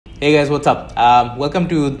Hey guys, what's up? Welcome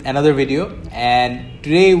to another video, and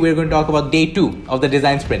today we're going to talk about day 2 of the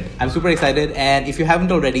design sprint. I'm super excited, and if you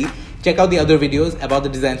haven't already, check out the other videos about the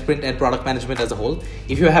design sprint and product management as a whole.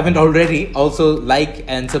 If you haven't already, also like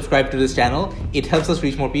and subscribe to this channel. It helps us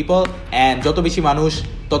reach more people, and joto beshi manush,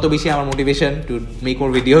 toto beshi amar motivation to make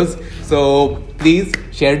more videos. So please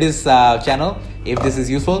share this channel if this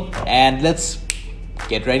is useful, and let's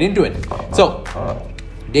get right into it. So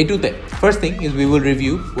day 2 thing. First thing is we will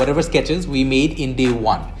review whatever sketches we made in day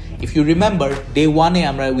 1. If you remember, day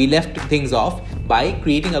 1 we left things off by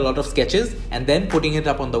creating a lot of sketches and then putting it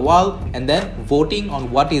up on the wall and then voting on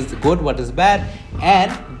what is good, what is bad,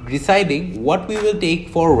 and deciding what we will take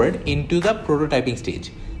forward into the prototyping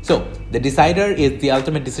stage. So the decider is the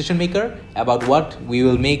ultimate decision maker about what we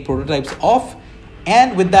will make prototypes of.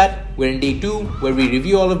 And with that, we're in day 2 where we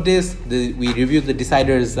review all of this. We review the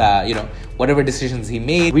decider's, whatever decisions he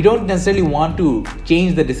made. We don't necessarily want to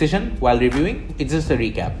change the decision while reviewing. It's just a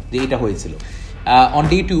recap. On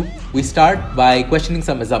day 2, we start by questioning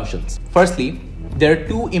some assumptions. Firstly, there are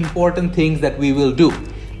 2 important things that we will do.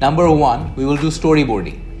 Number 1, we will do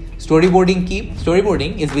storyboarding.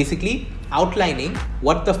 Storyboarding is basically outlining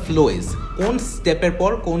what the flow is. Kon step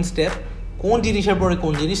kon step, কোন জিনিসের পরে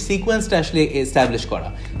কোন জিনিস সিকোয়েন্সটা আসলে establish করা.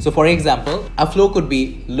 So for example, a flow could be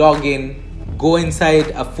log in, go inside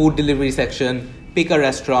a food delivery section, pick a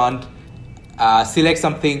restaurant, select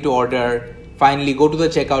something to order, finally go to the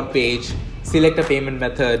checkout page, select a payment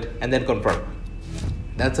method, and then confirm.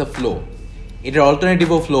 That's a flow. এটার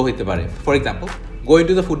alternative flow হতে পারে. For example, go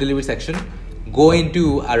into the food delivery section, go into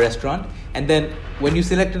a restaurant, and then when you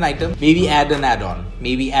select an item, maybe add an add-on,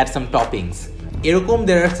 maybe add some toppings.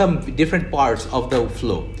 There are some different parts of the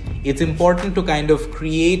flow. It's important to kind of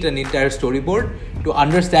create an entire storyboard to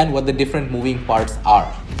understand what the different moving parts are.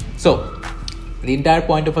 So the entire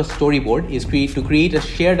point of a storyboard is to create a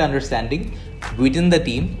shared understanding within the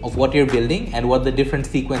team of what you're building and what the different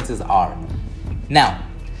sequences are. Now,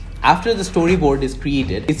 after the storyboard is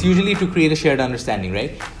created, it's usually to create a shared understanding,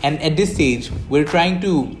 right? And at this stage, we're trying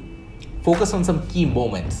to focus on some key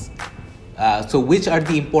moments. So which are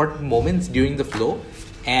the important moments during the flow,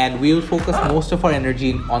 and we will focus most of our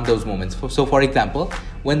energy on those moments. So for example,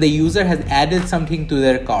 when the user has added something to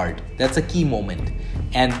their cart, that's a key moment,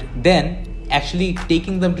 and then actually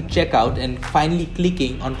taking them to checkout and finally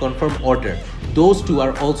clicking on confirm order. Those 2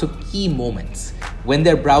 are also key moments. When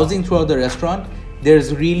they're browsing throughout the restaurant, there's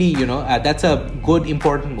really, that's a good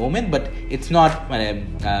important moment, but it's not,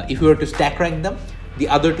 if we were to stack rank them, the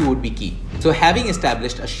other 2 would be key. So having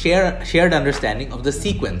established a shared understanding of the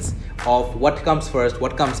sequence of what comes first,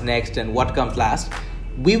 what comes next, and what comes last,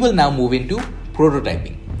 we will now move into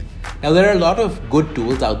prototyping. Now there are a lot of good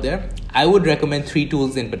tools out there. I would recommend 3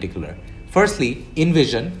 tools in particular. Firstly,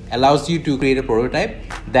 Invision allows you to create a prototype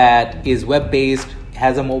that is web-based,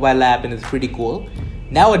 has a mobile app, and it's pretty cool.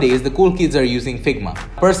 Nowadays, the cool kids are using Figma.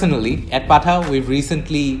 Personally, at Patha, we've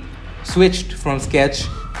recently switched from Sketch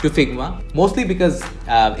to Figma, mostly because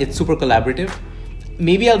it's super collaborative.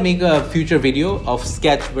 Maybe I'll make a future video of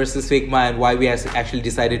Sketch versus Figma and why we actually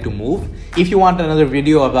decided to move. If you want another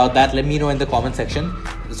video about that, let me know in the comment section.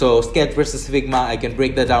 So Sketch versus Figma, I can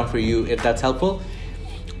break that down for you if that's helpful.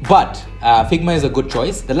 But Figma is a good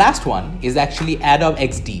choice. The last one is actually Adobe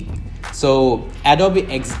XD. So Adobe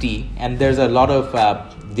XD, and there's a lot of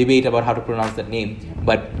debate about how to pronounce that name,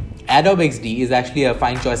 but Adobe XD is actually a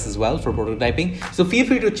fine choice as well for prototyping. So feel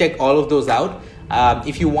free to check all of those out.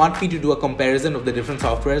 If you want me to do a comparison of the different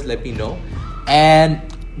softwares, let me know. And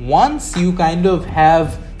once you kind of have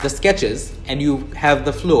the sketches and you have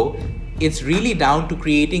the flow, it's really down to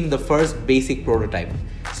creating the first basic prototype.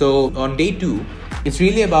 So on day 2, it's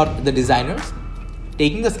really about the designers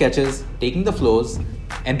taking the sketches, taking the flows,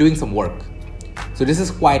 and doing some work. So this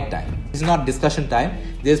is quiet time. This is not discussion time.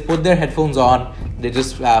 They just put their headphones on, they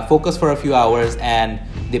just focus for a few hours, and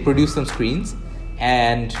they produce some screens.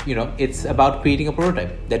 And it's about creating a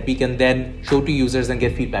prototype that we can then show to users and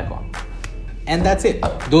get feedback on. And that's it.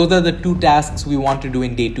 Those are the 2 tasks we want to do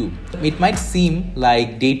in day 2. It might seem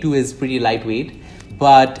like day 2 is pretty lightweight,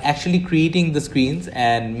 but actually creating the screens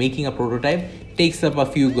and making a prototype takes up a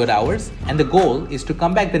few good hours. And the goal is to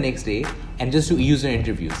come back the next day and just do user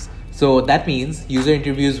interviews. So that means user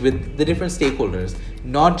interviews with the different stakeholders,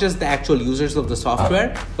 not just the actual users of the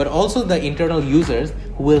software, but also the internal users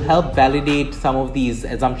who will help validate some of these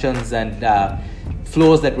assumptions and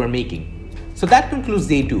flows that we're making. So that concludes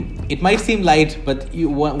day 2. It might seem light, but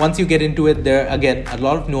once you get into it, there are again a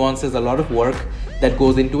lot of nuances, a lot of work that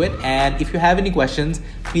goes into it. And if you have any questions,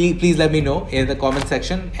 please let me know in the comment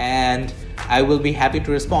section, and I will be happy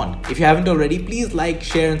to respond. If you haven't already, please like,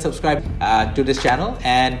 share and subscribe to this channel,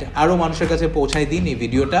 and aro manusher kache pochai din ei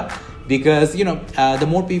video ta, because the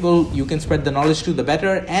more people you can spread the knowledge to, the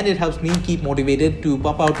better, and it helps me keep motivated to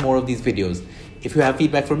pump out more of these videos. If you have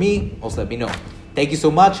feedback for me, also let me know. Thank you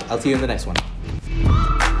so much. I'll see you in the next one.